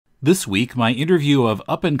This week, my interview of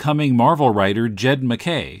up-and-coming Marvel writer Jed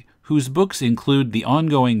MacKay, whose books include the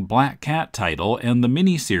ongoing Black Cat title and the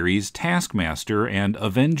miniseries Taskmaster and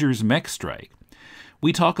Avengers Mech Strike.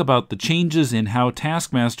 We talk about the changes in how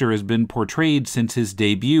Taskmaster has been portrayed since his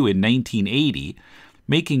debut in 1980,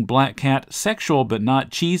 making Black Cat sexual but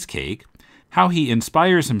not cheesecake, how he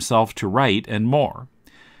inspires himself to write, and more.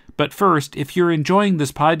 But first, if you're enjoying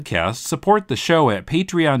this podcast, support the show at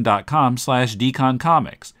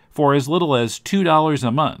patreon.com/deconcomics for as little as $2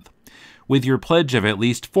 a month. With your pledge of at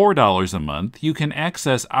least $4 a month, you can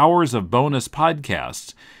access hours of bonus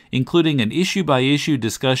podcasts, including an issue-by-issue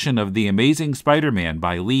discussion of The Amazing Spider-Man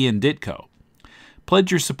by Lee and Ditko.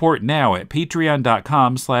 Pledge your support now at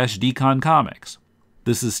patreon.com/deconcomics.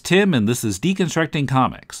 This is Tim, and this is Deconstructing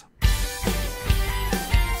Comics.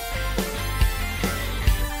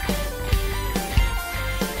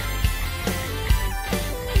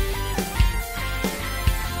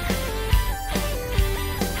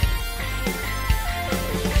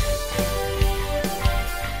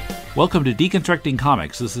 Welcome to Deconstructing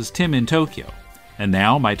Comics. This is Tim in Tokyo. And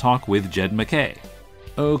now, my talk with Jed MacKay.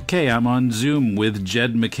 Okay, I'm on Zoom with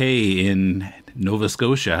Jed MacKay in Nova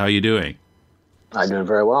Scotia. How are you doing? I'm doing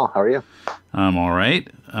very well. How are you? I'm all right.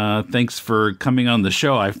 Thanks for coming on the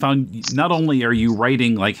show. I found not only are you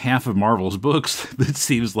writing like half of Marvel's books, it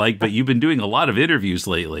seems like, but you've been doing a lot of interviews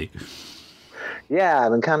lately. Yeah,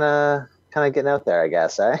 I've been kind of getting out there, I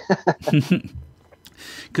guess, eh?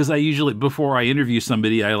 Because I usually, before I interview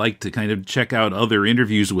somebody, I like to kind of check out other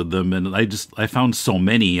interviews with them, and I found so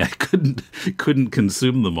many I couldn't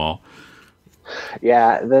consume them all.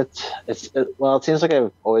 Yeah, it seems like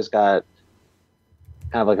I've always got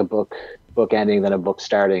kind of like a book ending, then a book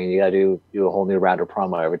starting, and you got to do a whole new round of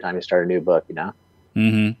promo every time you start a new book, you know.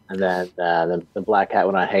 Mm-hmm. And then the Black Cat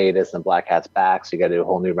went on hiatus, and Black Cat's back, so you got to do a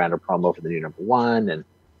whole new round of promo for the new number one, and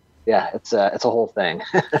yeah, it's a whole thing.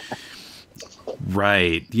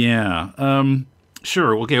 Right, yeah.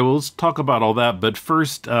 Sure, okay, well, let's talk about all that. But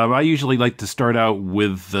first, I usually like to start out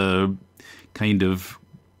with kind of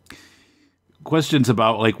questions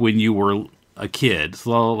about, like, when you were a kid.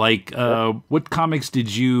 So, like, what comics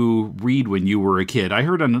did you read when you were a kid? I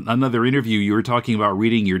heard on another interview you were talking about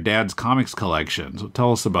reading your dad's comics collection. So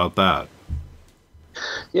tell us about that.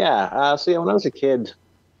 Yeah, when I was a kid,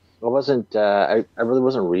 I really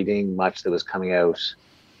wasn't reading much that was coming out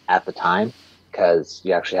at the time, because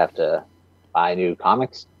you actually have to buy new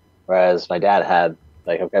comics. Whereas my dad had,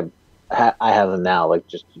 like, I have them now, like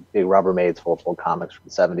just big Rubbermaids full of comics from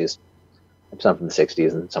the 70s, some from the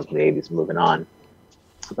 60s, and some from the 80s, moving on.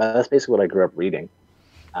 But that's basically what I grew up reading,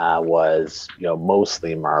 was,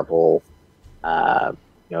 mostly Marvel, 70s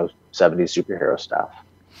superhero stuff,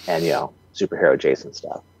 and, superhero adjacent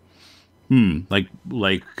stuff. Like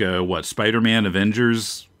what, Spider-Man,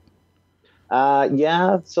 Avengers?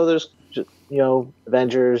 Yeah, so there's,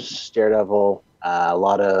 Avengers, Daredevil, a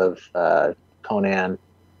lot of Conan, a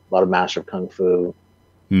lot of Master of Kung Fu,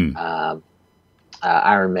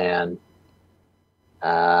 Iron Man,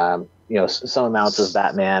 some amounts of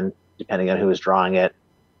Batman, depending on who was drawing it,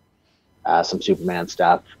 some Superman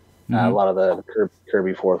stuff, a lot of the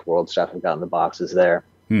Kirby Fourth World stuff I've got in the boxes there.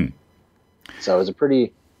 So it was a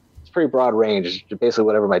pretty broad range, basically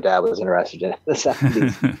whatever my dad was interested in the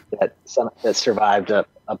 70s that survived up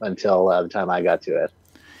until the time I got to it.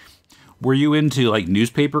 Were you into, like,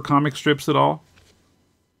 newspaper comic strips at all?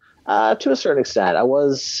 To a certain extent. I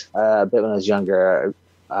was a bit when I was younger.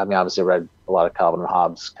 I mean, obviously I read a lot of Calvin and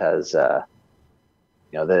Hobbes because, the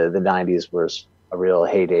 90s was a real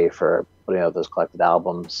heyday for putting out those collected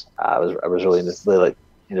albums. I was really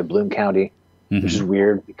into Bloom County, which is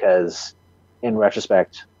weird because in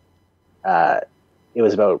retrospect, it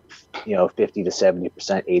was about 50 to 70%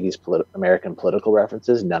 80s American political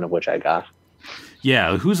references, none of which I got.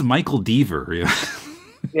 Yeah, who's Michael Deaver?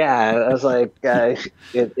 Yeah, I was like, a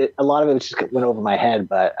lot of it just went over my head,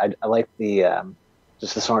 but I like the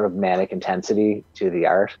just the sort of manic intensity to the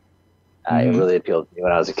art. It really appealed to me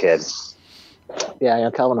when I was a kid. Yeah,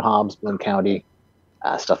 Calvin and Hobbes, Bloom County,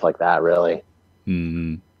 stuff like that, really.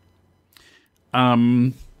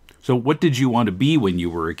 So what did you want to be when you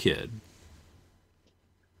were a kid?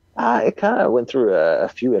 It kind of went through a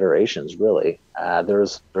few iterations, really. There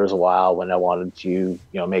was a while when I wanted to,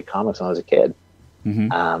 make comics when I was a kid.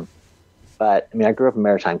 But I mean, I grew up in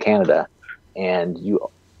Maritime Canada, and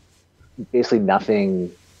basically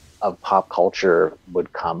nothing of pop culture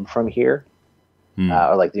would come from here,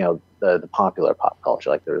 or like the popular pop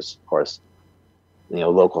culture. Like there's of course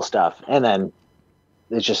local stuff, and then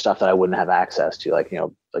it's just stuff that I wouldn't have access to, like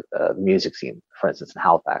like the music scene, for instance, in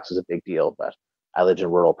Halifax was a big deal, but I lived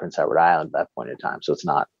in rural Prince Edward Island at that point in time, so it's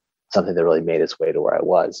not something that really made its way to where I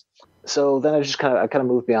was. So then I kind of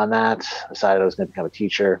moved beyond that. Decided I was going to become a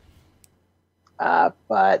teacher.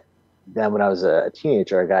 But then when I was a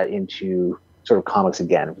teenager, I got into sort of comics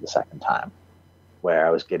again for the second time, where I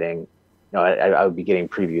was getting, I would be getting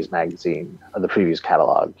Previews magazine or the Previews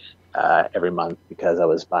catalog every month because I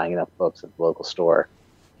was buying enough books at the local store.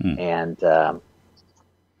 And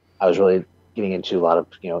I was really getting into a lot of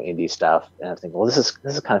indie stuff, and I was thinking, well, this is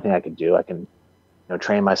the kind of thing I could do. I can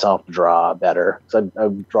train myself to draw better. So I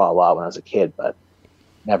would draw a lot when I was a kid, but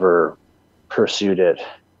never pursued it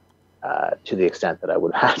to the extent that I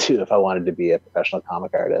would have to if I wanted to be a professional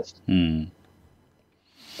comic artist.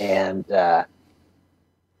 And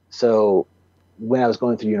so when I was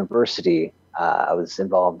going through university, I was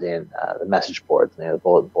involved in the message boards and the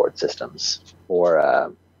bulletin board systems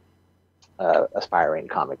for aspiring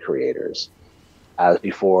comic creators. It was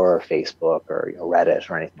before Facebook or Reddit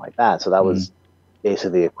or anything like that. So that was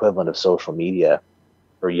basically the equivalent of social media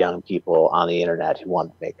for young people on the internet who wanted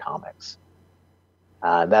to make comics.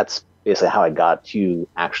 That's basically how I got to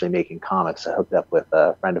actually making comics. I hooked up with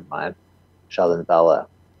a friend of mine, Sheldon Bella,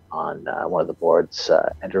 on one of the boards,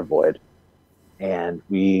 Enter Void, and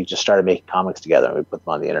we just started making comics together, and we put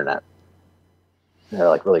them on the internet. And they're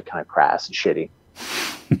like really kind of crass and shitty,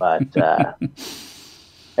 but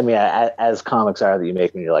I mean, as comics are that you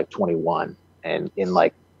make when you're like 21 and in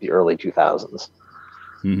like the early 2000s.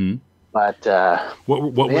 But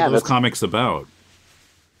what were those comics about?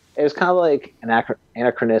 It was kind of like an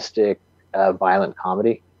anachronistic, violent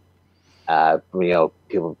comedy.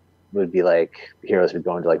 People would be like, heroes would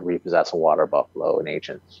go into like repossess a water buffalo in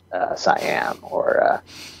ancient Siam, or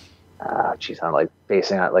I'm like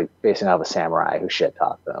facing off a samurai who shit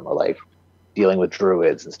talked them, or like dealing with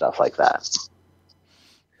druids and stuff like that.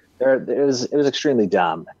 It was extremely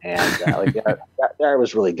dumb, and like the art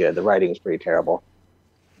was really good. The writing was pretty terrible,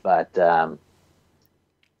 but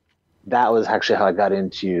that was actually how I got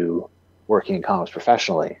into working in comics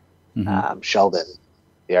professionally. Sheldon,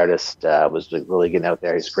 the artist, was really getting out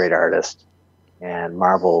there. He's a great artist, and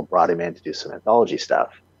Marvel brought him in to do some anthology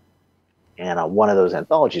stuff. And on one of those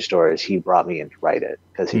anthology stories, he brought me in to write it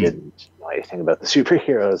because he didn't know anything about the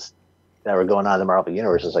superheroes that were going on in the Marvel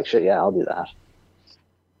universe. I was like, shit, yeah, I'll do that.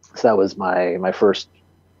 So that was my first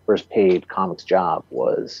paid comics job,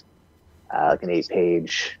 was like an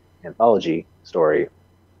 8-page anthology story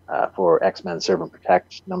for X-Men Serve and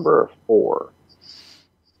Protect number 4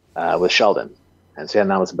 with Sheldon. And so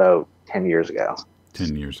that was about 10 years ago.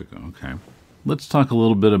 10 years ago, okay. Let's talk a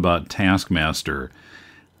little bit about Taskmaster.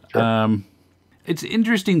 Sure. It's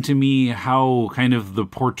interesting to me how kind of the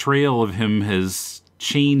portrayal of him has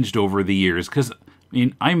changed over the years, because I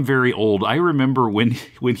mean, I'm very old. I remember when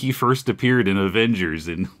he first appeared in Avengers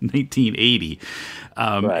in 1980.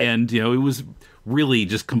 Right. And, it was really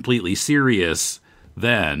just completely serious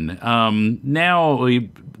then. Now,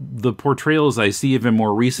 the portrayals I see of him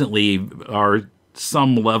more recently are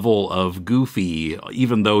some level of goofy,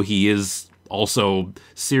 even though he is also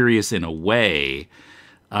serious in a way.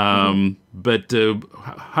 But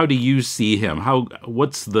how do you see him? How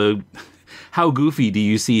goofy do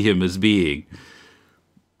you see him as being?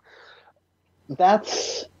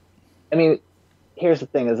 Here's the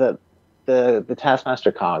thing, is that the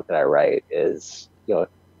Taskmaster comic that I write is,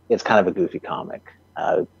 it's kind of a goofy comic.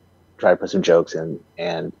 Try to put some jokes in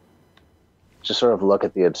and just sort of look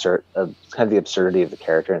at the absurdity of the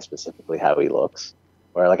character, and specifically how he looks.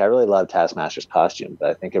 Where, like, I really love Taskmaster's costume, but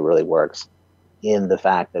I think it really works in the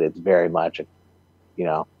fact that it's very much,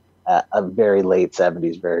 a very late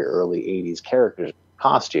 70s, very early 80s character's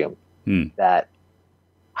costume that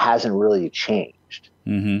hasn't really changed.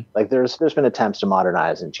 Like there's been attempts to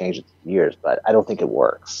modernize and change it for years, but I don't think it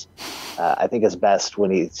works. I think it's best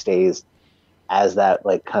when he stays as that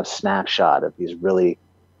like kind of snapshot of these really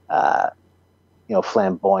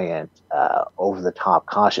flamboyant, over the top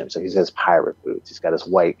costumes. So he's got his pirate boots, he's got his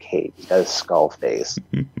white cape, he's got his skull face,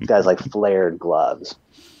 he's got his like flared gloves.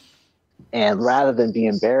 And rather than be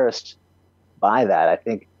embarrassed by that, I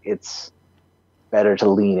think it's better to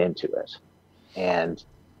lean into it and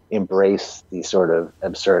embrace the sort of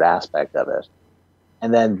absurd aspect of it.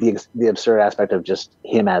 And then the absurd aspect of just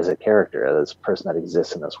him as a character, this person that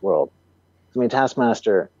exists in this world. I mean,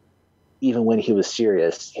 Taskmaster, even when he was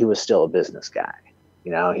serious, he was still a business guy.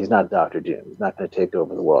 He's not Dr. Doom. He's not going to take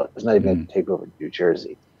over the world. He's not even going to take over New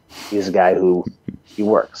Jersey. He's a guy who he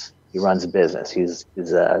works. He runs a business. He's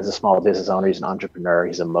a small business owner. He's an entrepreneur.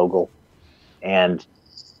 He's a mogul. And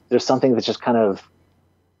there's something that's just kind of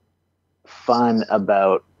fun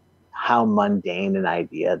about how mundane an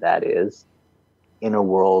idea that is in a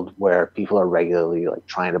world where people are regularly like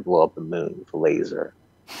trying to blow up the moon with a laser,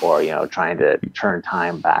 or trying to turn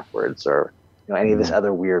time backwards, or any of this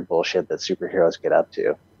other weird bullshit that superheroes get up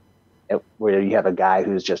to, where you have a guy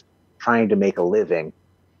who's just trying to make a living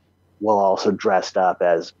while also dressed up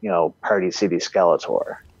as Party City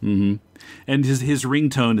Skeletor. Mm-hmm. And his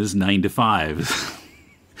ringtone is 9 to 5.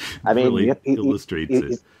 I mean, really illustrates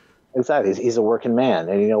it. Exactly. He's a working man,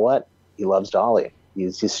 and you know what? He loves Dolly.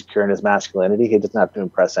 He's secure in his masculinity. He doesn't have to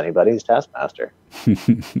impress anybody. He's Taskmaster.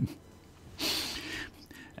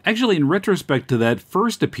 Actually, in retrospect to that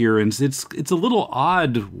first appearance, it's a little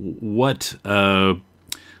odd what.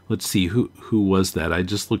 Let's see, who was that? I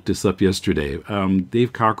just looked this up yesterday.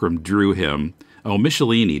 Dave Cockrum drew him. Oh,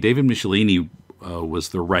 Michelini. David Michelini was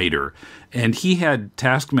the writer, and he had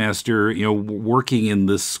Taskmaster, working in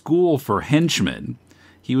the school for henchmen.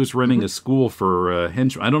 He was running a school for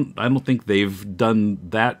henchmen. I don't think they've done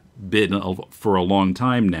that bit for a long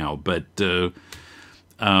time now, but it's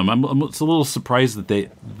a little surprising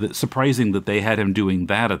that they had him doing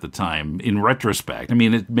that at the time. In retrospect, I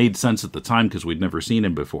mean, it made sense at the time because we'd never seen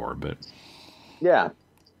him before. But yeah,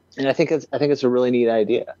 and I think it's a really neat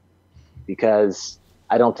idea, because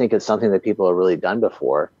I don't think it's something that people have really done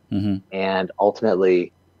before, and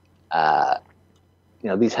ultimately,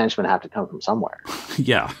 these henchmen have to come from somewhere.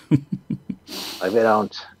 Yeah. They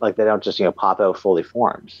don't just pop out fully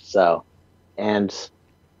formed. So, and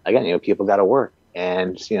again, people got to work,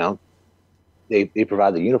 and they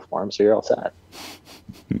provide the uniform, so you're all set.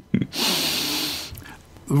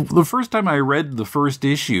 The first time I read the first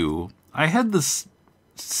issue, I had this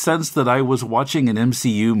sense that I was watching an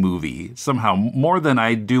MCU movie somehow, more than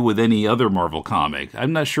I do with any other Marvel comic.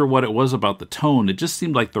 I'm not sure what it was about the tone. It just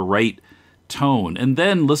seemed like the right tone. And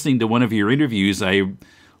then listening to one of your interviews, I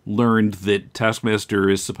learned that Taskmaster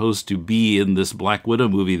is supposed to be in this Black Widow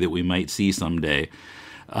movie that we might see someday.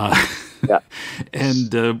 Yeah.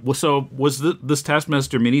 And so was this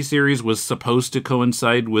Taskmaster miniseries was supposed to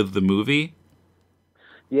coincide with the movie?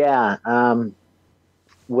 Yeah.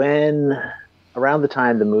 When around the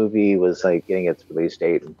time the movie was getting its release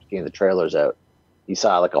date and getting the trailers out, you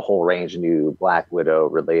saw a whole range of new Black Widow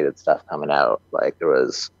related stuff coming out. There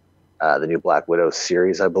was the new Black Widow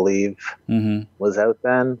series, I believe, was out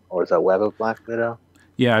then, or was that Web of Black Widow?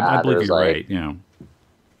 Yeah, I believe you're right. Yeah,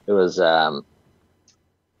 it was the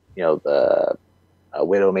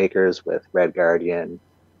Widowmakers with Red Guardian,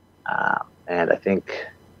 and I think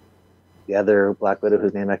the other Black Widow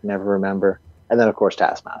whose name I can never remember, and then of course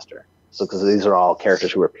Taskmaster. So because these are all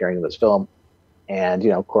characters who are appearing in this film, and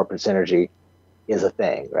corporate synergy is a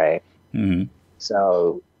thing, right? Mm-hmm.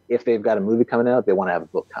 So if they've got a movie coming out, they want to have a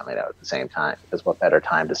book coming out at the same time, because what better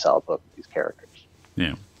time to sell a book with these characters?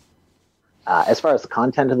 Yeah. As far as the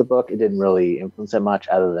content of the book, it didn't really influence it much,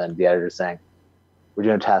 other than the editor saying, "We're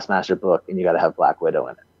doing a Taskmaster book, and you got to have Black Widow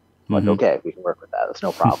in it." I'm like, okay, we can work with that. That's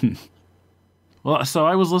no problem. Well, so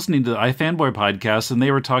I was listening to the iFanboy podcast, and they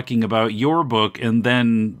were talking about your book, and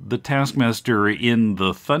then the Taskmaster in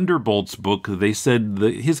the Thunderbolts book. They said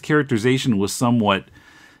that his characterization was somewhat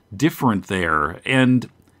different there, and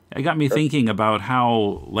it got me thinking about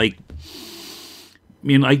how,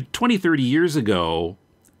 20, 30 years ago,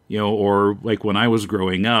 or when I was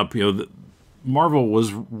growing up, Marvel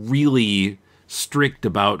was really strict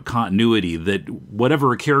about continuity, that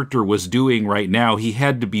whatever a character was doing right now, he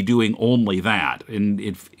had to be doing only that. And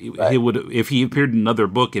if he appeared in another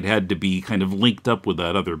book, it had to be kind of linked up with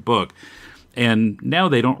that other book. And now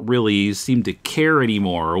they don't really seem to care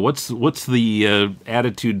anymore. What's the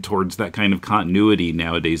attitude towards that kind of continuity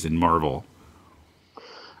nowadays in Marvel?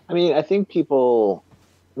 I mean, I think a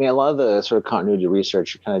lot of the sort of continuity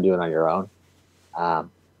research you're kind of doing on your own.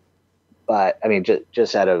 But I mean,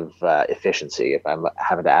 just out of efficiency, if I'm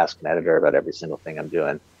having to ask an editor about every single thing I'm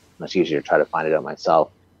doing, much easier to try to find it out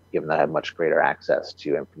myself, given that I have much greater access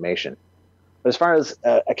to information. But as far as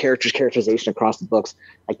a character's characterization across the books,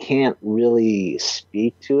 I can't really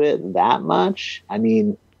speak to it that much. I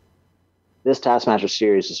mean, this Taskmaster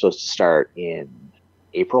series is supposed to start in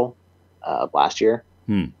April of last year.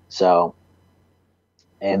 So,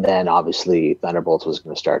 and then obviously Thunderbolts was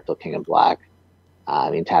going to start till King in Black.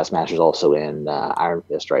 I mean, Taskmaster's also in Iron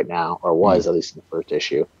Fist right now, or was at least in the first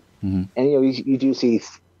issue. And you do see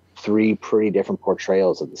three pretty different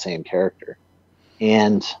portrayals of the same character.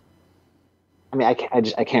 And I mean, I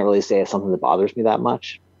can't really say it's something that bothers me that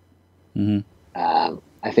much. I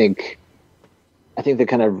think they're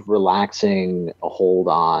kind of relaxing a hold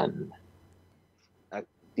on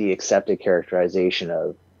the accepted characterization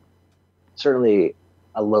of certainly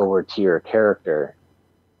a lower tier character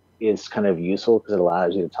is kind of useful because it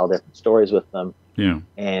allows you to tell different stories with them. Yeah.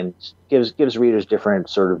 And gives readers different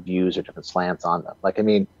sort of views or different slants on them. I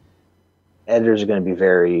mean, editors are going to be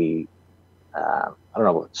very, I don't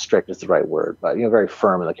know if strict is the right word, but very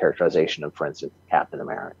firm in the characterization of, for instance, Captain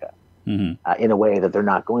America, in a way that they're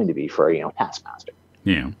not going to be for Taskmaster.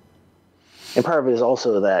 Yeah. And part of it is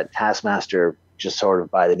also that Taskmaster, just sort of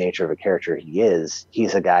by the nature of a character he's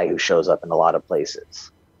a guy who shows up in a lot of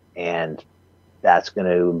places, and that's going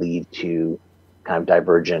to lead to kind of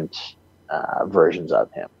divergent versions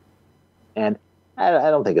of him. And I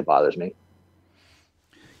don't think it bothers me.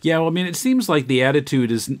 Yeah, well, I mean, it seems like the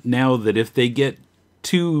attitude is now that if they get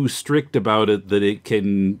too strict about it, that it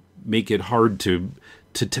can make it hard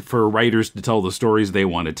for writers to tell the stories they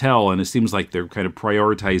want to tell. And it seems like they're kind of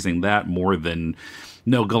prioritizing that more than,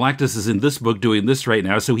 no, Galactus is in this book doing this right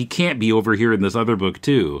now, so he can't be over here in this other book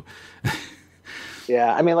too.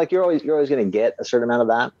 Yeah, I mean, like you're always going to get a certain amount of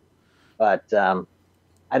that, but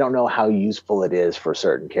I don't know how useful it is for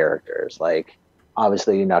certain characters. Like,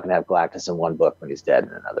 obviously, you're not going to have Galactus in one book when he's dead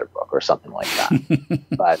in another book or something like that.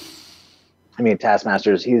 But I mean,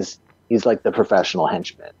 Taskmaster's he's like the professional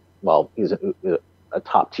henchman. Well, he's a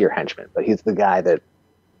top tier henchman, but he's the guy that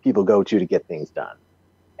people go to get things done.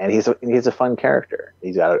 And he's a fun character.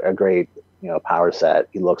 He's got a great power set.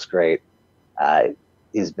 He looks great.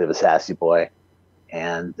 He's a bit of a sassy boy,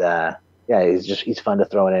 and he's fun to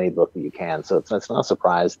throw in any book that you can. So it's not a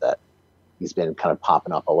surprise that he's been kind of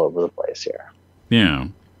popping up all over the place here. Yeah.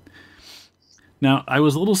 Now, I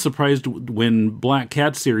was a little surprised when Black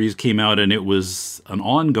Cat series came out and it was an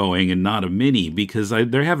ongoing and not a mini, because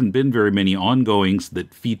there haven't been very many ongoings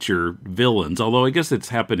that feature villains, although I guess it's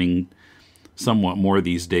happening somewhat more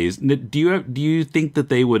these days. Do you think that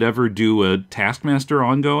they would ever do a Taskmaster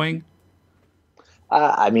ongoing?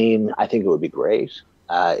 I mean, I think it would be great.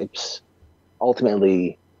 It's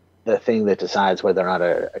ultimately the thing that decides whether or not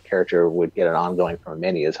a character would get an ongoing from a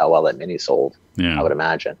mini is how well that mini sold. Yeah. I would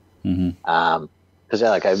imagine.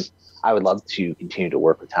 Because I would love to continue to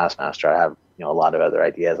work with Taskmaster. I have a lot of other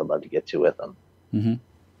ideas I'd love to get to with them.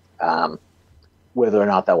 Whether or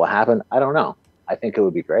not that will happen, I don't know. I think it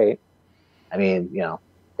would be great. I mean,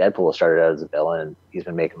 Deadpool started out as a villain, and he's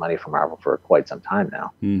been making money for Marvel for quite some time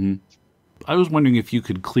now. I was wondering if you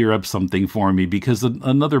could clear up something for me, because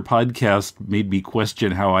another podcast made me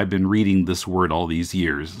question how I've been reading this word all these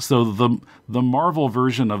years. So the Marvel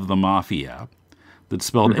version of the Mafia, that's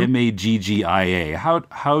spelled Maggia,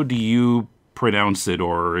 how do you pronounce it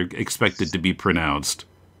or expect it to be pronounced?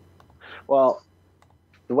 Well,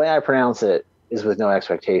 the way I pronounce it is with no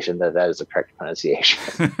expectation that is the correct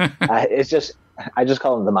pronunciation. I just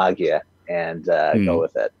call them the Magia and go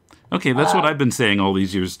with it. Okay, that's what I've been saying all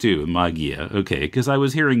these years too, Magia. Okay, because I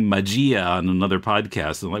was hearing Magia on another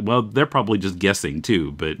podcast, and well, they're probably just guessing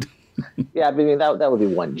too, but... Yeah, I mean, that would be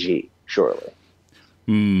one G, surely.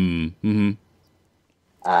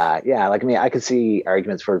 I could see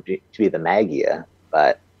arguments for it to be the Magia,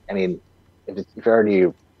 but, I mean, if you're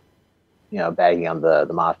already, bagging on the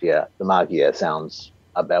Mafia, the Magia sounds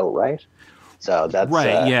about right. So that's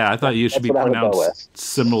right. Yeah, I thought you should be pronounced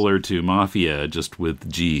similar to Mafia, just with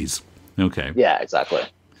G's. Okay. Yeah, exactly.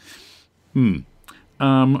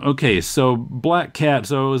 Okay, so Black Cat.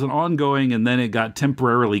 So it was an ongoing, and then it got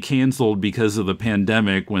temporarily canceled because of the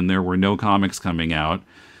pandemic when there were no comics coming out.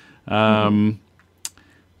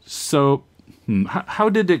 So, how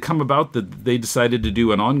did it come about that they decided to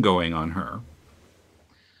do an ongoing on her?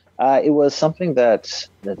 It was something that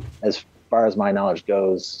as far as my knowledge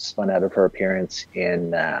goes, spun out of her appearance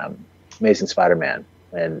in Amazing Spider-Man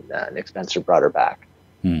when Nick Spencer brought her back.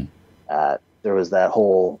 There was that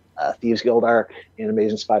whole Thieves Guild arc in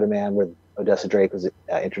Amazing Spider-Man where Odessa Drake was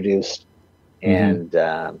introduced, and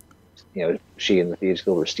she and the Thieves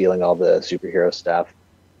Guild were stealing all the superhero stuff,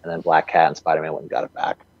 and then Black Cat and Spider-Man went and got it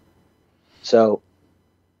back. So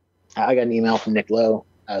I got an email from Nick Lowe,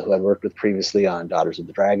 who I'd worked with previously on Daughters of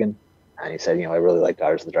the Dragon, and he said, I really like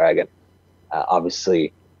Daughters of the Dragon.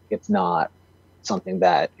 Obviously, it's not something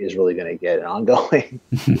that is really going to get an ongoing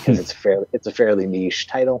because it's a fairly niche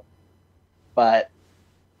title. But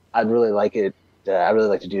I'd really like it. I'd really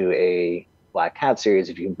like to do a Black Cat series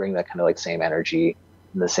if you can bring that kind of like same energy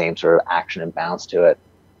and the same sort of action and bounce to it.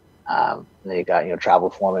 And then you got Travel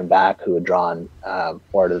Foreman back, who had drawn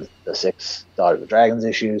 4 of the 6 Daughters of the Dragons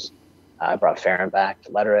issues. I brought Farron back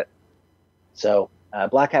to letter it. So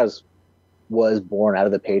Black Cat was born out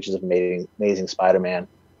of the pages of Amazing Spider-Man,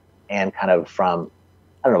 and kind of from,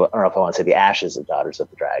 I don't know if I want to say the ashes of Daughters of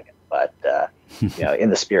the Dragon, but in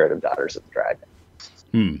the spirit of Daughters of the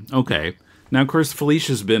Dragon. Okay. Now, of course,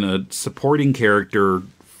 Felicia's been a supporting character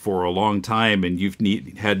for a long time, and you've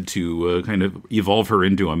had to kind of evolve her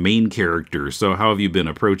into a main character. So how have you been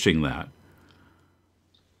approaching that?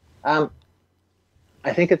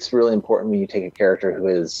 I think it's really important when you take a character who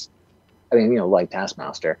is, I mean, like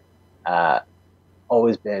Taskmaster,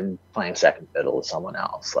 always been playing second fiddle with someone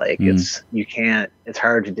else. Like it's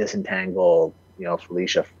hard to disentangle,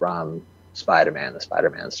 Felicia from Spider-Man, the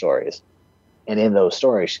Spider-Man stories. And in those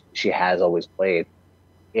stories, she has always played,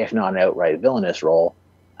 if not an outright villainous role,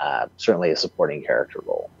 certainly a supporting character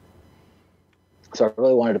role. So I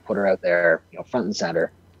really wanted to put her out there, front and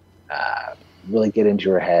center, really get into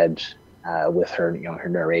her head with her, her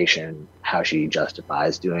narration, how she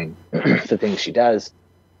justifies doing the things she does,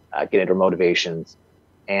 get into her motivations,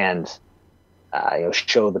 and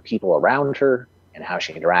show the people around her and how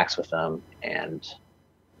she interacts with them, and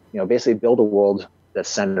basically build a world that's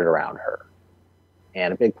centered around her.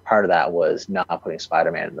 And a big part of that was not putting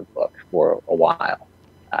Spider-Man in the book for a while.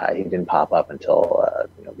 He didn't pop up until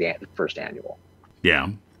the first annual. Yeah.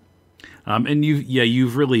 And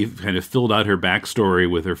you've really kind of filled out her backstory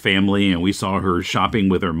with her family, and we saw her shopping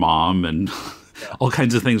with her mom and all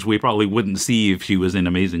kinds of things we probably wouldn't see if she was in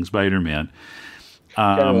Amazing Spider-Man.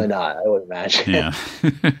 Generally not, I would imagine. Yeah.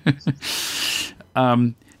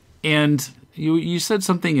 And you said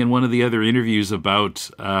something in one of the other interviews about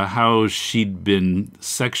how she'd been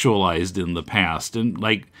sexualized in the past, and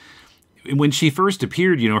like when she first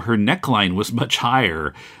appeared, her neckline was much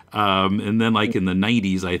higher. And then like in the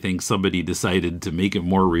 90s, I think somebody decided to make it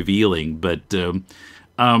more revealing. But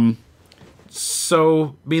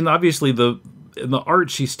so, I mean, obviously in the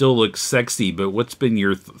art, she still looks sexy, but what's been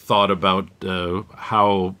your thought about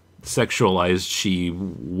how sexualized she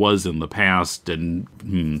was in the past? And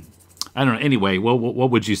I don't know. Anyway,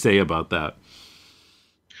 what would you say about that?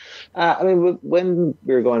 I mean, when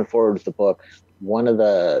we were going forward with the book, one of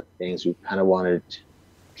the things we kind of wanted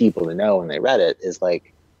people to know when they read it is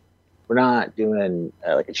like, we're not doing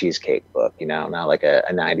like a cheesecake book, not like a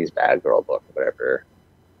 90s bad girl book, or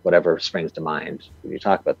whatever springs to mind when you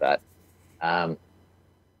talk about that.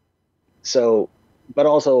 So, but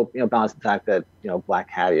also, balance the fact that, Black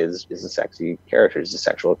Cat is a sexy character.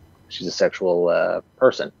 She's a sexual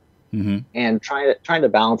person. Mm-hmm. And trying to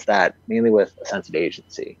balance that mainly with a sense of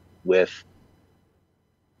agency, with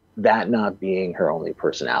that not being her only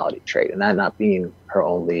personality trait, and that not being her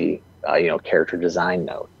only, character design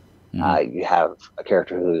note. Mm-hmm. You have a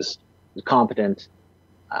character who's competent,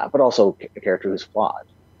 but also a character who's flawed,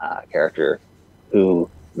 a character who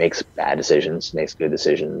makes bad decisions, makes good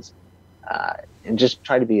decisions, and just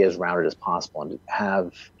try to be as rounded as possible, and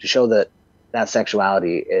to show that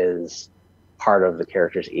sexuality is part of the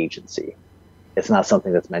character's agency. It's not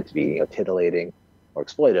something that's meant to be titillating or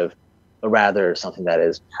exploitive, but rather something that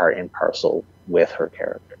is part and parcel with her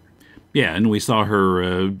character. Yeah, and we saw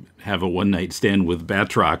her have a one-night stand with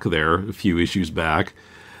Batroc there a few issues back.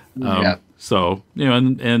 So,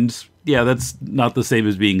 and yeah, that's not the same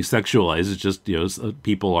as being sexualized. It's just,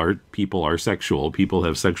 people are sexual. People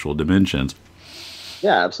have sexual dimensions.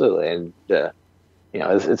 Yeah, absolutely. And,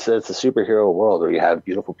 it's a superhero world where you have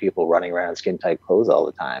beautiful people running around in skin-tight clothes all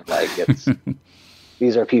the time. Like,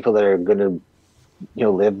 these are people that are going to,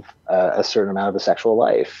 live a certain amount of a sexual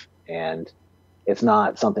life. And it's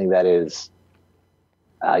not something that is,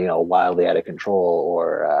 wildly out of control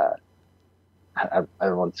or, I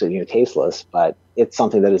don't want to say, tasteless, but it's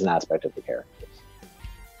something that is an aspect of the characters.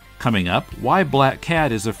 Coming up, why Black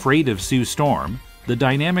Cat is afraid of Sue Storm, the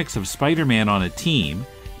dynamics of Spider-Man on a team,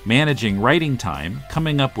 managing writing time,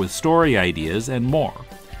 coming up with story ideas, and more.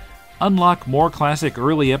 Unlock more classic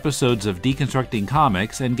early episodes of Deconstructing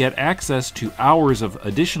Comics and get access to hours of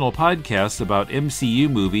additional podcasts about MCU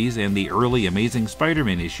movies and the early Amazing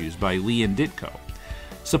Spider-Man issues by Lee and Ditko.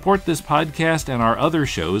 Support this podcast and our other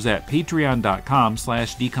shows at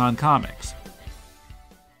patreon.com/deconcomics.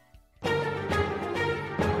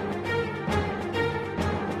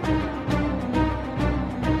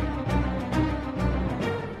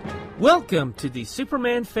 Welcome to the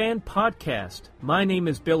Superman Fan Podcast. My name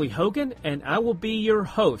is Billy Hogan, and I will be your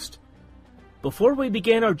host. Before we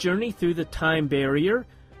begin our journey through the time barrier,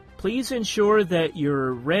 please ensure that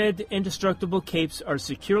your red indestructible capes are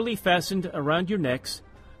securely fastened around your necks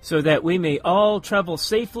so that we may all travel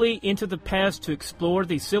safely into the past to explore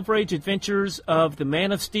the Silver Age adventures of the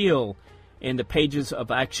Man of Steel in the pages of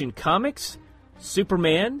Action Comics,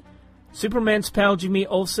 Superman, Superman's pal Jimmy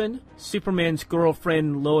Olsen, Superman's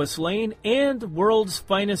girlfriend Lois Lane, and World's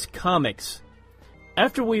Finest Comics.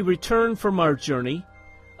 After we return from our journey,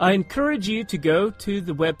 I encourage you to go to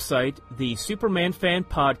the website,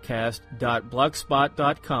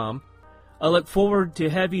 thesupermanfanpodcast.blogspot.com. I look forward to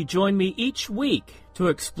have you join me each week to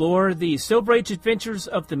explore the Silver Age adventures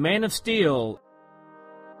of the Man of Steel.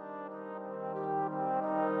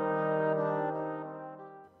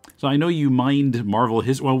 So I know you mind Marvel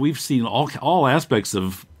history. Well, we've seen all aspects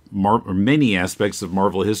of or many aspects of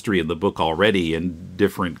Marvel history in the book already, and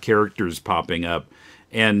different characters popping up.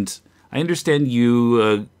 And I understand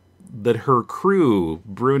you that her crew,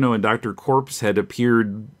 Bruno and Dr. Corpse, had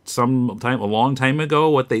appeared a long time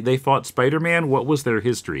ago. What they fought Spider-Man. What was their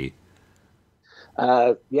history?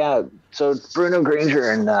 Yeah. So Bruno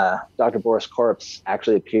Granger and Dr. Boris Corpse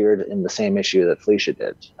actually appeared in the same issue that Felicia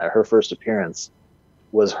did. Her first appearance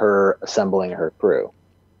was her assembling her crew.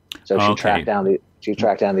 So she tracked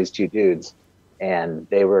down these two dudes, and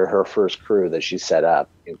they were her first crew that she set up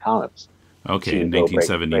in comics. Okay, in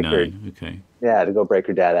 1979. Okay. Yeah, to go break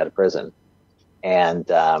her dad out of prison.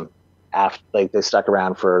 And after they stuck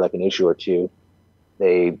around for like an issue or two,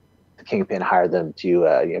 the Kingpin hired them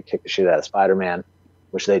to kick the shit out of Spider-Man,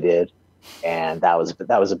 which they did, and that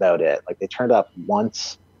was about it. Like they turned up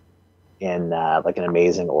once in like an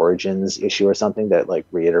Amazing Origins issue or something that like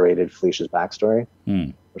reiterated Felicia's backstory,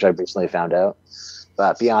 which I recently found out.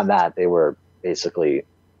 But beyond that, they were basically,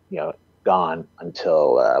 gone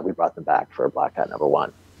until we brought them back for Black Cat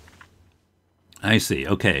 #1. I see.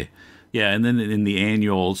 Okay. Yeah, and then in the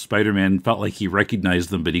annual, Spider-Man felt like he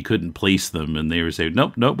recognized them, but he couldn't place them, and they were saying,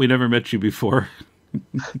 nope, we never met you before.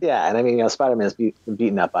 Yeah, and I mean, Spider-Man's been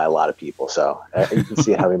beaten up by a lot of people, so you can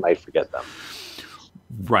see how we might forget them.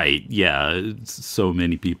 Right, yeah, it's so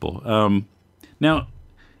many people. Now,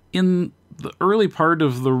 in the early part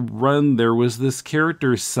of the run, there was this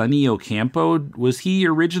character, Sonny Ocampo. Was he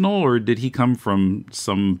original, or did he come from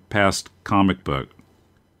some past comic book?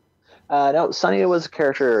 No, Sonny was a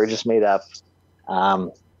character just made up.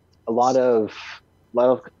 A lot of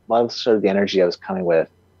sort of the energy I was coming with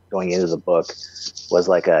going into the book was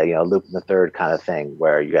like a Lupin the Third kind of thing,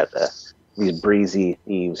 where you got these breezy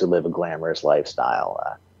thieves who live a glamorous lifestyle.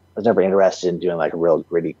 I was never interested in doing like a real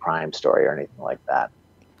gritty crime story or anything like that,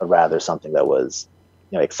 but rather something that was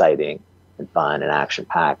exciting and fun and action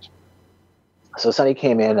packed. So Sonny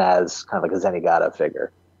came in as kind of like a Zenigata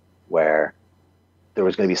figure, where there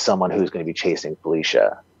was going to be someone who's going to be chasing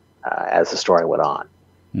Felicia as the story went on.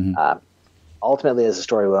 Mm-hmm. Ultimately, as the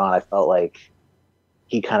story went on, I felt like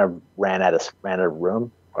he kind of ran out of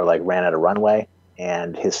room, or like ran out of runway,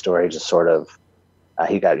 and his story just sort of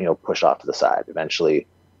he got pushed off to the side. Eventually,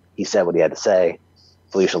 he said what he had to say.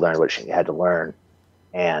 Felicia learned what she had to learn,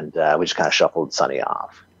 and we just kind of shuffled Sonny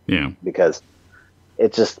off. Yeah, because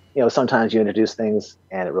it's just sometimes you introduce things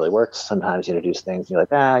and it really works. Sometimes you introduce things and you're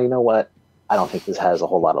like, you know what? I don't think this has a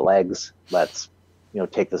whole lot of legs. Let's,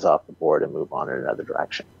 take this off the board and move on in another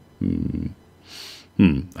direction.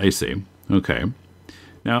 I see. Okay.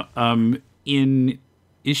 Now, in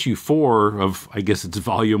issue 4 of, I guess it's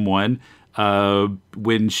volume 1,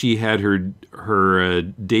 when she had her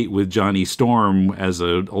date with Johnny Storm as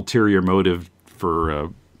an ulterior motive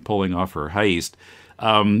for pulling off her heist,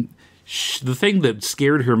 the thing that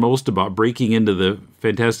scared her most about breaking into the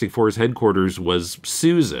Fantastic Four's headquarters was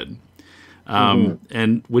Susan.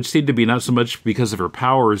 And which seemed to be not so much because of her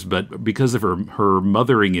powers, but because of her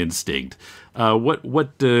mothering instinct. Where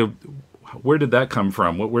did that come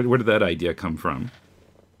from? Where did that idea come from?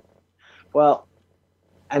 Well,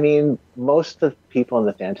 I mean, most of the people in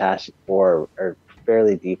the Fantastic Four are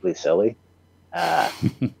fairly deeply silly.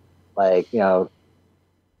 Like,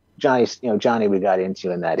 Johnny we got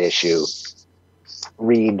into in that issue.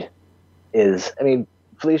 Reed is,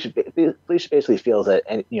 Felicia basically feels that,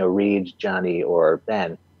 Reed, Johnny, or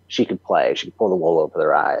Ben, she could play. She could pull the wool over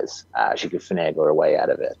their eyes. She could finagle her way out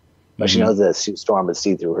of it. But she knows that Sue Storm would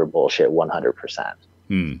see through her bullshit 100%.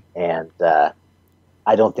 And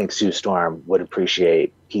I don't think Sue Storm would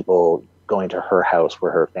appreciate people going to her house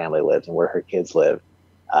where her family lives and where her kids live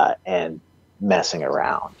and messing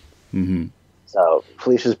around. So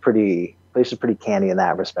Felicia's pretty canny in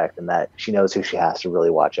that respect, in that she knows who she has to really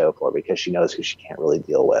watch out for because she knows who she can't really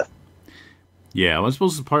deal with. Yeah, well, I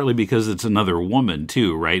suppose it's partly because it's another woman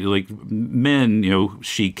too, right? Like men,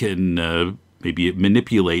 she can maybe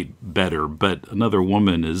manipulate better, but another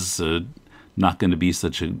woman is not going to be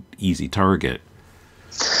such an easy target.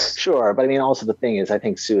 Sure, but also the thing is, I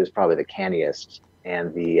think Sue is probably the canniest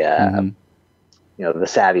and the the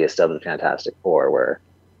savviest of the Fantastic Four, where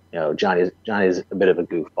Johnny's a bit of a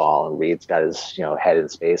goofball, and Reed's got his head in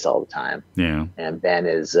space all the time. Yeah, and Ben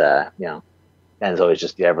is Ben's always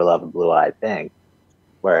just the ever loving blue-eyed thing,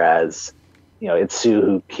 whereas it's Sue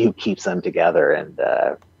who keeps them together and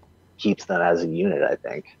keeps them as a unit, I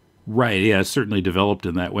think. Right, yeah, it's certainly developed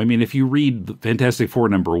in that way. If you read Fantastic Four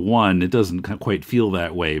 #1, it doesn't quite feel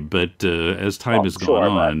that way, but as time has gone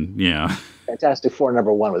on, yeah. Fantastic Four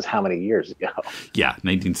 #1 was how many years ago? Yeah,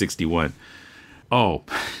 1961. Oh.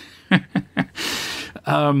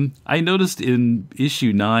 I noticed in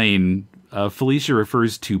issue 9, Felicia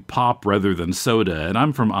refers to pop rather than soda, and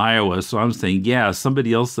I'm from Iowa, so I'm saying, yeah,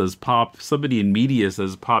 somebody else says pop, somebody in media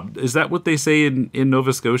says pop. Is that what they say in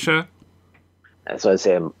Nova Scotia? That's what I'd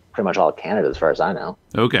say in pretty much all of Canada, as far as I know.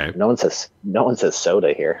 Okay. No one says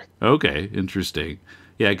soda here. Okay, interesting.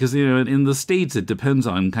 Yeah, because in the States it depends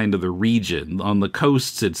on kind of the region. On the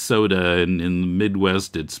coasts it's soda, and in the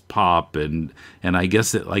Midwest it's pop, and I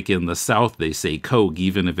guess like in the South they say Coke,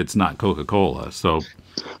 even if it's not Coca-Cola. So.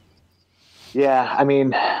 Yeah, I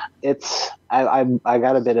mean, I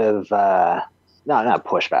got a bit of not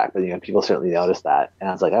pushback, but people certainly noticed that, and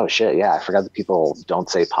I was like, oh shit, yeah, I forgot that people don't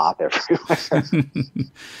say pop everywhere.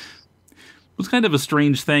 It was kind of a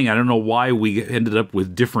strange thing. I don't know why we ended up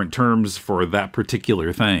with different terms for that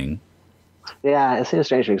particular thing. Yeah, it seems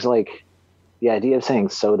strange because, like, the idea of saying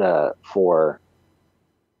soda for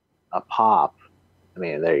a pop, I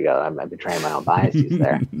mean, there you go. I'm betraying my own biases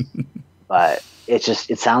there. But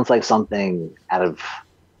it sounds like something out of,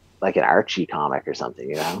 like, an Archie comic or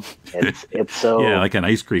something, It's so... yeah, like an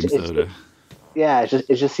ice cream soda.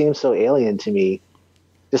 It just seems so alien to me,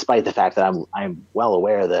 despite the fact that I'm well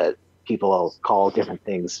aware that people call different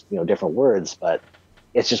things, different words, but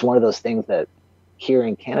it's just one of those things that here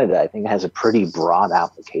in Canada, I think has a pretty broad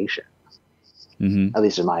application. Mm-hmm. At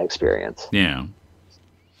least in my experience. Yeah.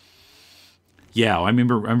 Yeah, I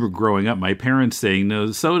remember growing up, my parents saying,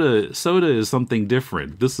 no, soda is something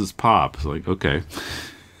different. This is pop. It's like, okay.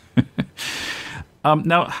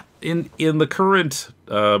 Now, in the current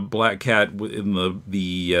Black Cat, in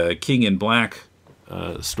the King in Black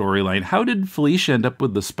storyline, how did Felicia end up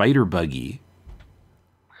with the spider buggy?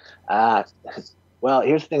 Well,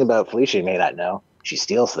 here's the thing about Felicia you may not know. She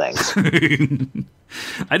steals things.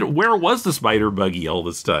 Where was the spider buggy all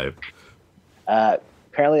this time?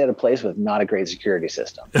 Apparently at a place with not a great security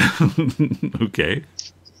system. Okay.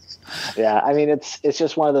 Yeah, I mean, it's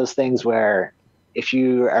just one of those things where if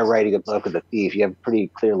you are writing a book with a thief, you have a pretty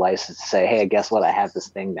clear license to say, hey, guess what? I have this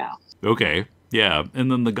thing now. Okay. Yeah, and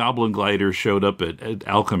then the Goblin Glider showed up at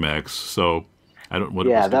Alchemex, so I don't know what it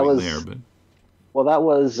was doing there. But. Well, that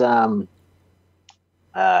was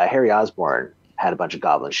Harry Osborn had a bunch of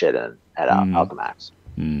Goblin shit at Alchemex.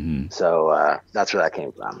 Mm-hmm. So that's where that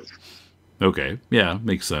came from. Okay, yeah,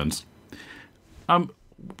 makes sense.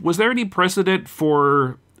 Was there any precedent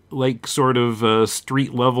for, like, sort of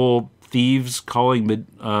street-level thieves calling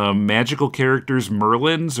magical characters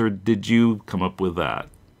Merlins, or did you come up with that?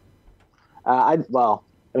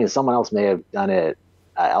 Someone else may have done it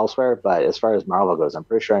elsewhere, but as far as Marvel goes, I'm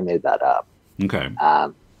pretty sure I made that up. Okay.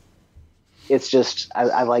 It's just,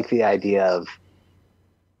 I like the idea of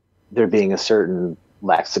there being a certain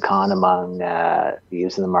lexicon among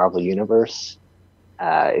thieves in the Marvel Universe.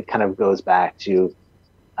 It kind of goes back to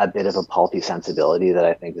a bit of a pulpy sensibility that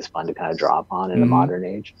I think is fun to kind of draw upon in the modern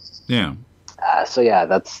age. Yeah. So yeah,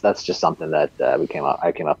 that's just something that I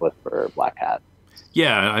came up with for Black Cat.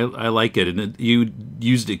 Yeah, I like it, and you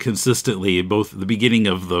used it consistently both at the beginning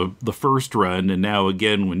of the first run, and now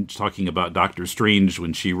again when talking about Doctor Strange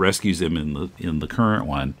when she rescues him in the current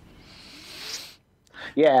one.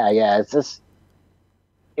 Yeah,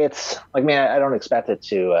 it's like, man, I don't expect it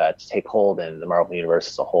to take hold in the Marvel Universe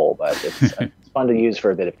as a whole, but it's fun to use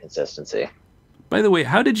for a bit of consistency. By the way,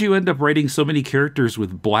 how did you end up writing so many characters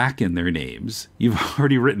with black in their names? You've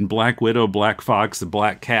already written Black Widow, Black Fox, and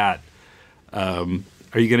Black Cat. Are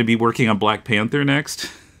you going to be working on Black Panther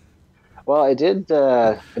next? Well, I did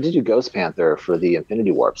do Ghost Panther for the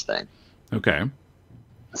Infinity Warps thing. Okay.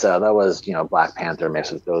 So that was, Black Panther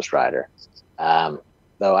mixed with Ghost Rider.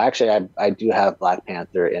 Though actually I do have Black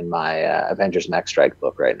Panther in my Avengers Mech Strike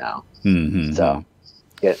book right now. Mm-hmm. So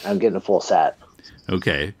I'm getting a full set.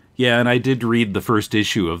 Okay. Yeah, and I did read the first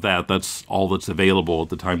issue of that. That's all that's available at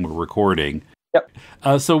the time we're recording. Yep.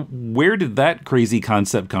 So where did that crazy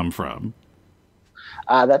concept come from?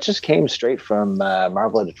 That just came straight from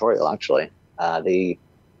Marvel Editorial, actually. They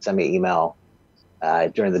sent me an email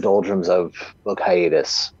during the doldrums of book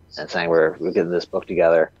hiatus and saying we're getting this book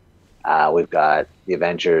together. We've got the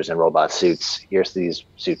Avengers and robot suits. Here's these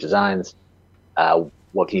suit designs.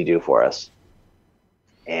 What can you do for us?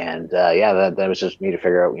 And that was just me to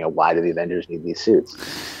figure out, why do the Avengers need these suits?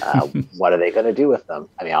 What are they going to do with them?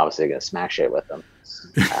 I mean, obviously they're going to smack shit with them.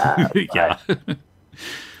 Yeah.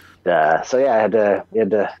 We had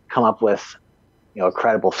to come up with, a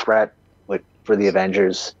credible threat for the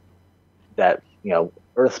Avengers that,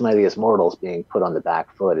 Earth's mightiest mortals being put on the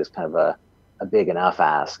back foot is kind of a big enough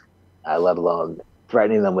ask, let alone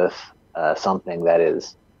threatening them with something that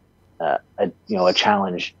is a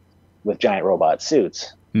challenge with giant robot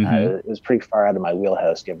suits. Mm-hmm. It was pretty far out of my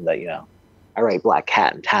wheelhouse, given that, I write Black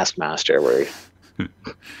Cat and Taskmaster, where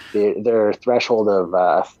their threshold of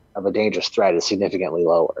a dangerous threat is significantly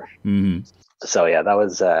lower. Mm-hmm. So yeah, that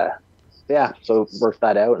was so worked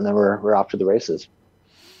that out, and then we're off to the races.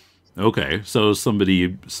 Okay, so somebody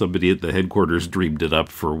at the headquarters dreamed it up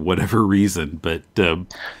for whatever reason, but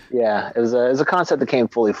yeah, it was a concept that came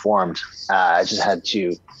fully formed. I just had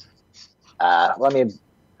to, I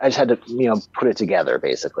just had to put it together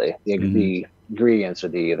basically. The ingredients or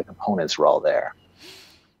the components were all there.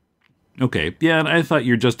 Okay, yeah, and I thought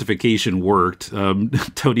your justification worked.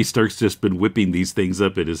 Tony Stark's just been whipping these things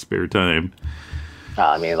up in his spare time.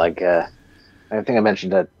 I mean, like. I think I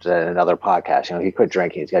mentioned it in another podcast. He quit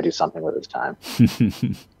drinking. He's got to do something with his time.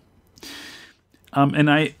 And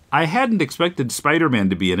I hadn't expected Spider-Man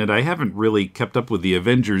to be in it. I haven't really kept up with the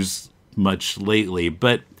Avengers much lately,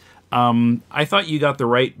 but I thought you got the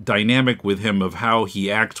right dynamic with him of how he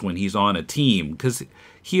acts when he's on a team, because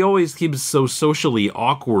he always seems so socially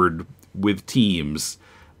awkward with teams.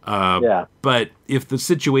 But if the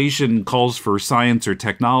situation calls for science or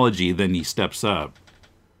technology, then he steps up.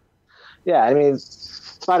 Yeah, I mean,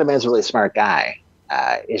 Spider-Man's a really smart guy.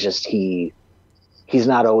 It's just he's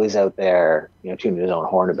not always out there, tooting his own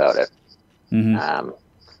horn about it. Mm-hmm.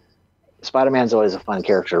 Spider-Man's always a fun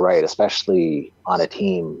character to write, especially on a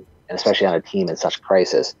team, and especially on a team in such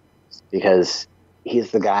crisis, because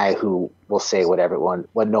he's the guy who will say what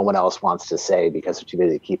no one else wants to say because they're too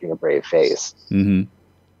busy keeping a brave face. Mm-hmm.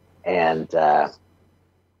 And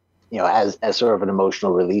as sort of an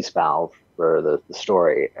emotional release valve for the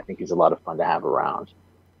story, I think he's a lot of fun to have around.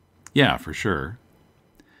 Yeah, for sure.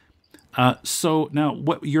 So now,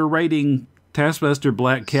 what you're writing? Taskmaster,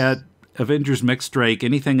 Black Cat, Avengers Mech Strike.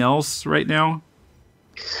 Anything else right now?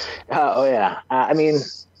 I mean,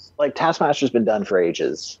 like Taskmaster's been done for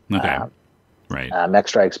ages. Okay, right. Mech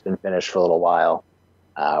Strike's been finished for a little while.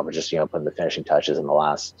 We're just putting the finishing touches in the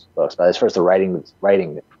last books. But as far as the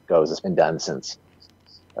writing goes, it's been done since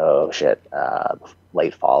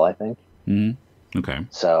late fall, I think. Mm-hmm. Okay.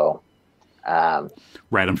 So,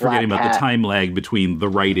 right. I'm forgetting about the time lag between the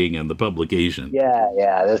writing and the publication.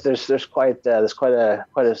 Yeah. There's quite a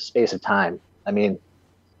space of time. I mean,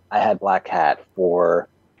 I had Black Cat 4,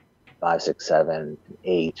 5, 6, 7,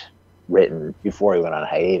 8 written before he went on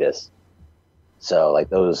hiatus. So like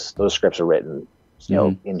those scripts are written,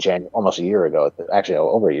 in January, almost a year ago. Actually,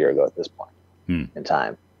 over a year ago at this point in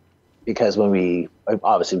time. Because when we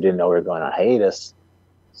didn't know we were going on hiatus.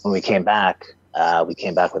 When we came back with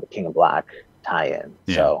the King of Black tie-in.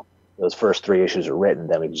 Yeah. So those first 3 issues are written,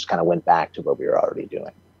 then we just kind of went back to what we were already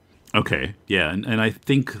doing. Okay, yeah, and I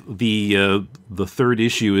think the third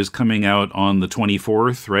issue is coming out on the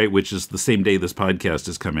 24th, right? Which is the same day this podcast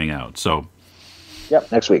is coming out. So, yep,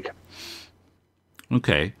 next week.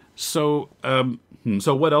 Okay, so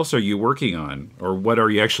so what else are you working on, or what are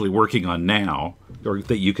you actually working on now, or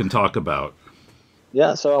that you can talk about?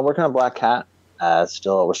 Yeah, so I'm working on Black Cat. We're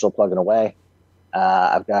still plugging away.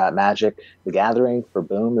 I've got Magic: The Gathering for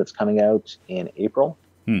Boom that's coming out in April.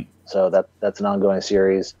 So that's an ongoing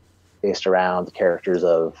series based around the characters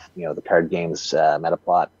of the card game's meta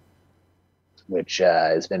plot, which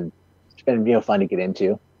has been fun to get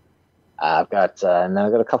into. I've got and then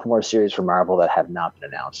I've got a couple more series for Marvel that have not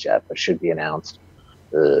been announced yet, but should be announced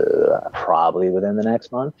probably within the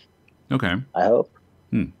next month. Okay, I hope.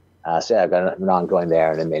 So yeah, I've got an ongoing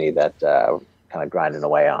there and a mini that kind of grinding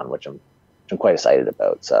away on, which I'm quite excited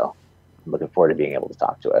about. So I'm looking forward to being able to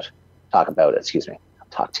talk to it.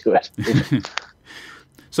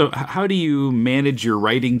 So how do you manage your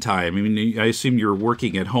writing time? I mean, I assume you're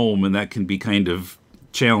working at home, and that can be kind of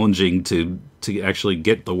challenging to actually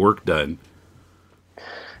get the work done.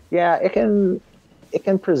 Yeah, it can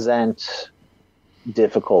present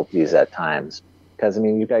difficulties at times because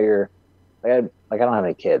you've got your I don't have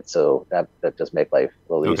any kids, so that does make life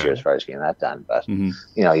a little easier as far as getting that done. But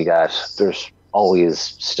there's always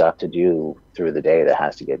stuff to do through the day that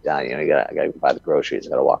has to get done. I got to buy the groceries, I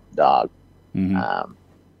got to walk the dog.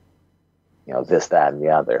 This, that, and the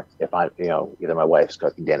other. If either my wife's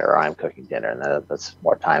cooking dinner or I'm cooking dinner, and that's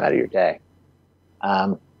more time out of your day.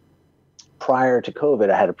 Prior to COVID,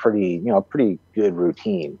 I had a pretty good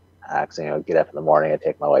routine. Because get up in the morning, I'd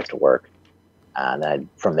take my wife to work, and then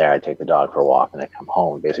from there I'd take the dog for a walk, and I'd come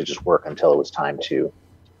home and basically just work until it was time to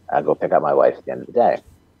go pick up my wife at the end of the day.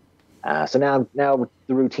 So now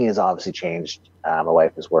the routine has obviously changed. My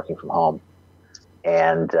wife is working from home,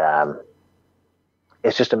 and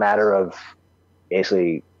it's just a matter of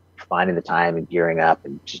basically finding the time and gearing up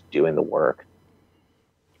and just doing the work.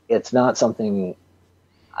 It's not something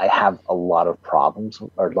I have a lot of problems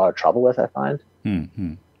or a lot of trouble with, I find,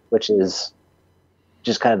 which is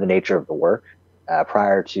just kind of the nature of the work.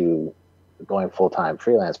 Prior to going full-time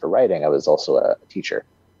freelance for writing, I was also a teacher.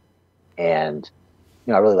 And,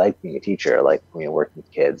 I really liked being a teacher. I liked working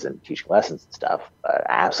with kids and teaching lessons and stuff. But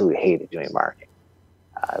I absolutely hated doing marketing.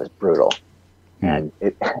 It was brutal. And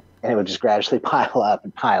it would just gradually pile up.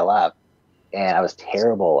 And I was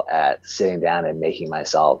terrible at sitting down and making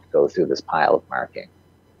myself go through this pile of marking,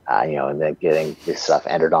 and then getting this stuff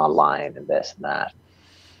entered online and this and that.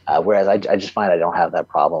 Whereas I just find I don't have that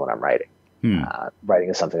problem when I'm writing. Writing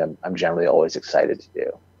is something I'm generally always excited to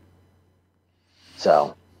do.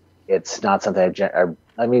 So it's not something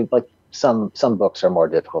like some books are more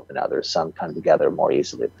difficult than others. Some come together more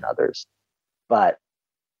easily than others. But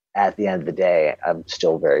at the end of the day, I'm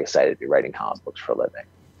still very excited to be writing comic books for a living.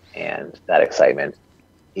 And that excitement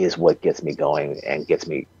is what gets me going and gets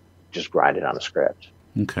me just grinding on a script.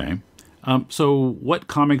 Okay. So what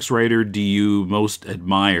comics writer do you most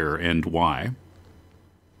admire and why?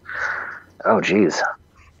 Oh, geez.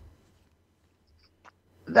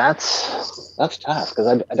 That's tough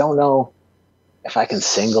because I don't know if I can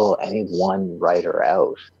single any one writer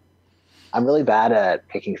out. I'm really bad at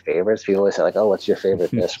picking favorites. People always say like, "Oh, what's your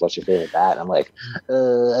favorite this? What's your favorite that?" And I'm like,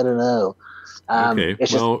 I don't know. Okay.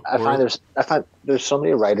 It's just I find there's so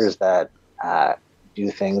many writers that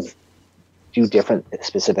do different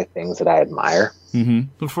specific things that I admire.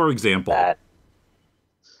 Mm-hmm. For example,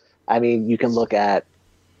 you can look at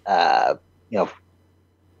a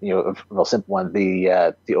real simple one,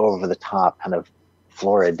 the over the top kind of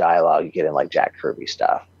florid dialogue you get in like Jack Kirby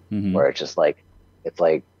stuff, where it's just like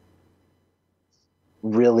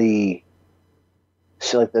really,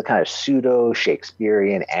 so like the kind of pseudo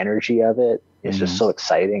Shakespearean energy of it is just so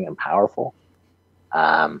exciting and powerful,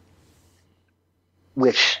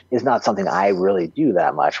 which is not something I really do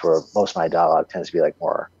that much, where most of my dialogue tends to be like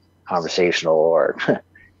more conversational or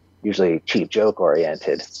usually cheap joke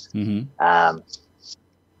oriented.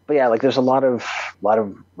 But yeah, like there's a lot of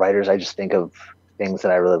writers. I just think of things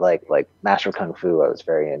that I really like Master of Kung Fu I was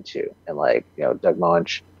very into, and Doug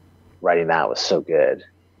Moench writing that was so good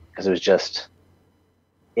because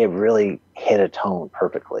it really hit a tone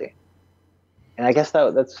perfectly. And I guess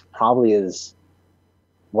that's probably is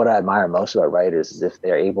what I admire most about writers, is if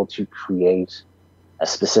they're able to create a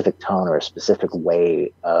specific tone or a specific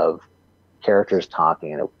way of characters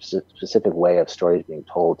talking and a specific way of stories being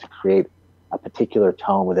told to create a particular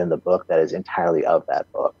tone within the book that is entirely of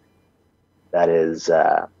that book. That is,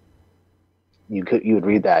 you would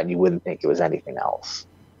read that and you wouldn't think it was anything else.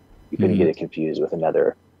 You couldn't get it confused with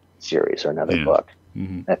another series or another book.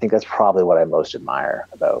 And I think that's probably what I most admire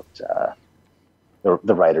about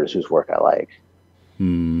the writers whose work I like.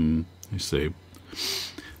 I see.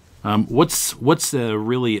 What's a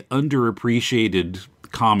really underappreciated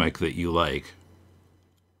comic that you like?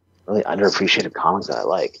 Really underappreciated comics that I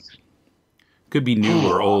like. Could be new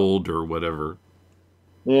or old or whatever.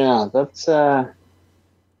 Yeah, that's a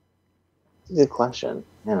good question.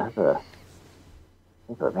 Man, I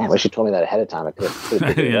wish you told me that ahead of time. I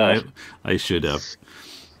could yeah, I should have.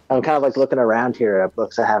 I'm kind of like looking around here at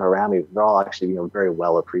books I have around me. They're all actually, very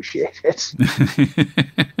well appreciated.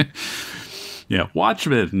 Yeah,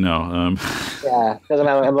 Watchmen. No. Yeah, because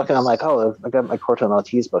I'm looking. I'm like, oh, I got my Corto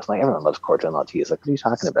Maltese books. I'm like, everyone loves Corto Maltese. Like, what are you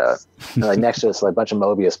talking about? And like next to it's like a bunch of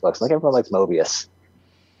Mobius books. Like, everyone likes Mobius.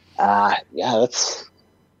 Yeah, that's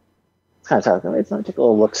kind of tough. Let me take a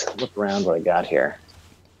little look around what I got here.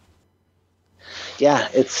 Yeah,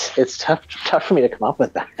 it's tough for me to come up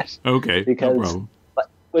with that. Okay, because, no problem.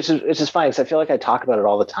 Which is fine, because I feel like I talk about it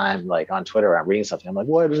all the time, like on Twitter. I'm reading something, I'm like,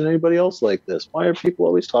 why doesn't anybody else like this? Why are people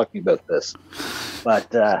always talking about this?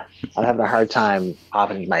 But I'm having a hard time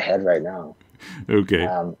popping into my head right now. Okay.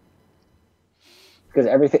 Because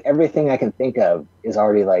everything I can think of is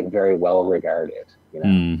already like very well regarded,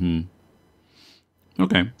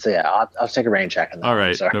 Okay. So yeah, I'll take a rain check on that. All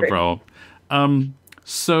right, no problem.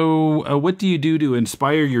 So what do you do to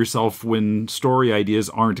inspire yourself when story ideas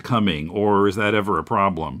aren't coming, or is that ever a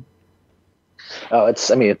problem? Oh, it's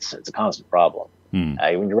a constant problem.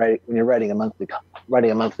 When you're writing a monthly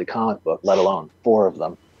comic book, let alone 4 of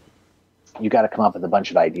them, you got to come up with a bunch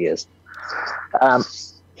of ideas.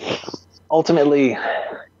 Ultimately, you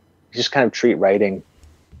just kind of treat writing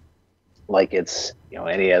like it's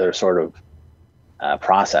any other sort of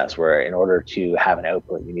process, where in order to have an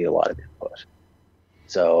output, you need a lot of input.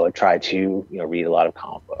 So I try to read a lot of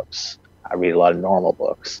comic books. I read a lot of normal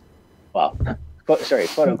books. Well, quote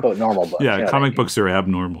unquote normal books. Yeah, comic books are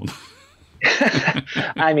abnormal.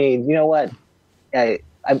 I mean, you know what?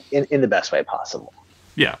 I'm in the best way possible.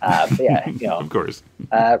 Yeah. But yeah, of course.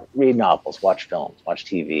 Read novels, watch films, watch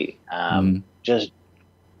TV. And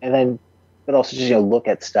then but also just, look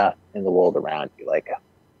at stuff in the world around you. Like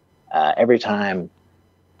every time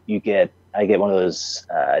I get one of those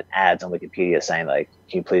ads on Wikipedia saying like,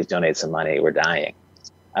 "Can you please donate some money? We're dying."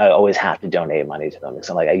 I always have to donate money to them because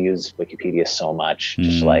I use Wikipedia so much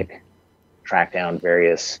just to like track down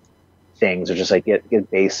various things or just like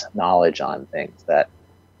get base knowledge on things that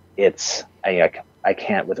I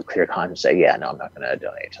can't with a clear conscience say, yeah, no, I'm not going to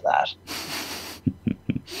donate to that.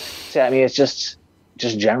 So I mean, it's just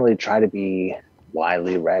generally try to be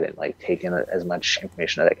widely read and like take in as much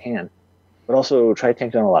information as I can, but also try to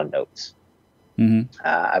take down a lot of notes.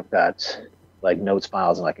 I've got like notes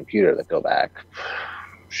files on my computer that go back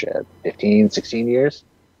 15, 16 years.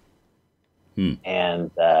 And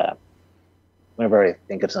whenever I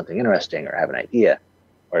think of something interesting or have an idea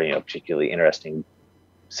or, particularly interesting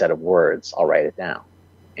set of words, I'll write it down.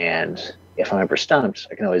 And if I'm ever stumped,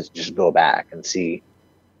 I can always just go back and see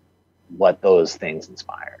what those things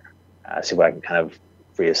inspire. See what I can kind of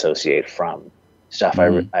free associate from stuff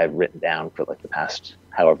I've written down for like the past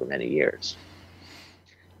however many years.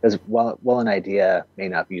 Because while an idea may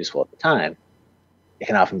not be useful at the time, it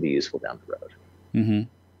can often be useful down the road.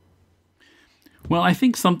 Well, I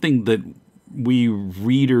think something that we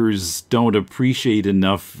readers don't appreciate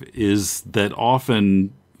enough is that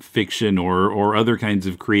often fiction or other kinds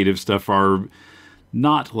of creative stuff are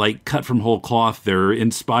not like cut from whole cloth. They're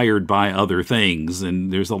inspired by other things,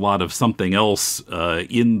 and there's a lot of something else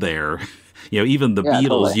in there. Even the Beatles,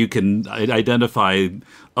 totally. You can identify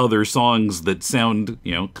other songs that sound,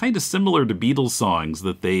 kind of similar to Beatles songs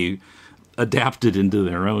that they adapted into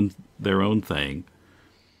their own thing.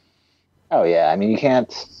 Oh yeah, I mean you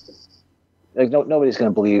can't. Like nobody's going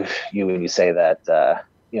to believe you when you say that.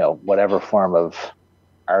 Whatever form of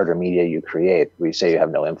art or media you create, we say you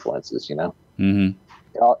have no influences. It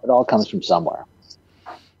all comes from somewhere,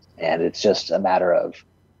 and it's just a matter of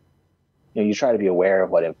you try to be aware of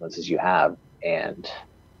what influences you have and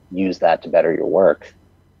use that to better your work.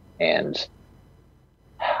 And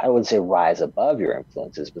I wouldn't say rise above your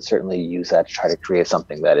influences, but certainly use that to try to create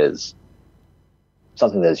something that is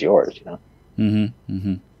yours.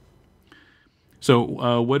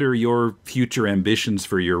 So, what are your future ambitions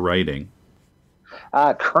for your writing?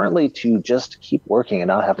 Currently, to just keep working and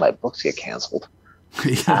not have my books get canceled.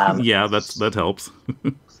 Yeah, that helps.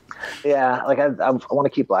 Yeah, like I want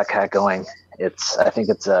to keep Black Cat going. I think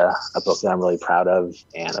it's a book that I'm really proud of,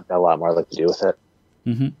 and I've got a lot more I'd like to do with it.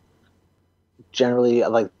 Generally, I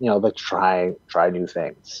like to try new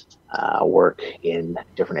things, work in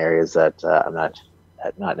different areas that I'm not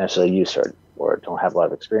necessarily used to or don't have a lot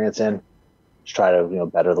of experience in. Just try to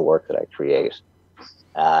better the work that I create.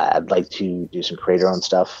 I'd like to do some creator-owned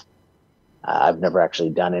stuff. I've never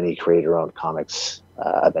actually done any creator-owned comics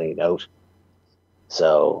of any note,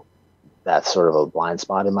 so that's sort of a blind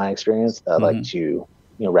spot in my experience that I'd like to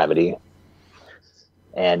remedy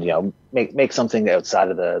and make something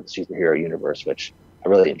outside of the superhero universe, which I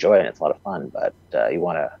really enjoy and it's a lot of fun. But you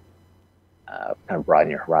want to kind of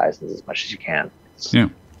broaden your horizons as much as you can. Yeah.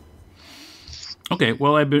 Okay,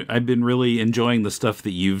 well, I've been really enjoying the stuff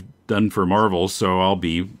that you've done for Marvel, so I'll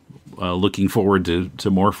be looking forward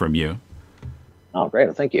to more from you. Oh, great.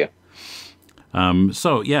 Well, thank you.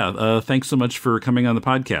 Thanks so much for coming on the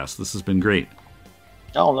podcast. This has been great.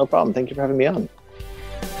 Oh, no problem. Thank you for having me on.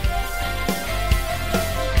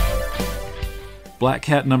 Black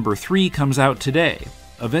Cat number 3 comes out today.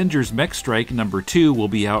 Avengers Mech Strike number 2 will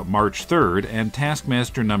be out March 3rd, and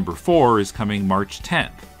Taskmaster number 4 is coming March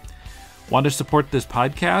 10th. Want to support this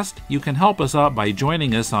podcast? You can help us out by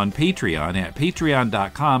joining us on Patreon at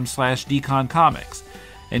patreon.com/deconcomics,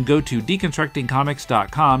 and go to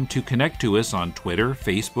deconstructingcomics.com to connect to us on Twitter,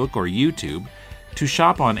 Facebook, or YouTube, to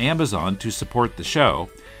shop on Amazon to support the show,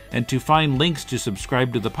 and to find links to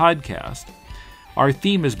subscribe to the podcast. Our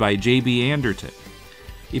theme is by J.B. Anderton.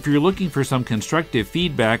 If you're looking for some constructive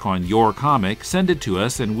feedback on your comic, send it to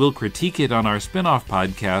us and we'll critique it on our spin-off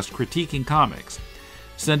podcast, Critiquing Comics.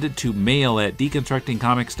 Send it to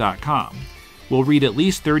mail@deconstructingcomics.com. We'll read at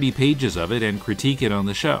least 30 pages of it and critique it on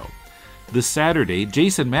the show. This Saturday,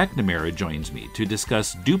 Jason McNamara joins me to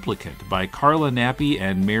discuss Duplicate by Carla Nappi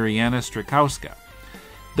and Mariana Strakowska.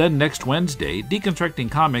 Then next Wednesday, Deconstructing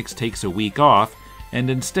Comics takes a week off, and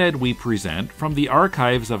instead we present, from the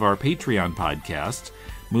archives of our Patreon podcasts,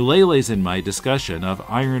 Mulele's and my discussion of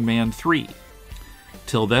Iron Man 3.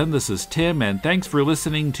 Till then, this is Tim, and thanks for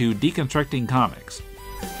listening to Deconstructing Comics.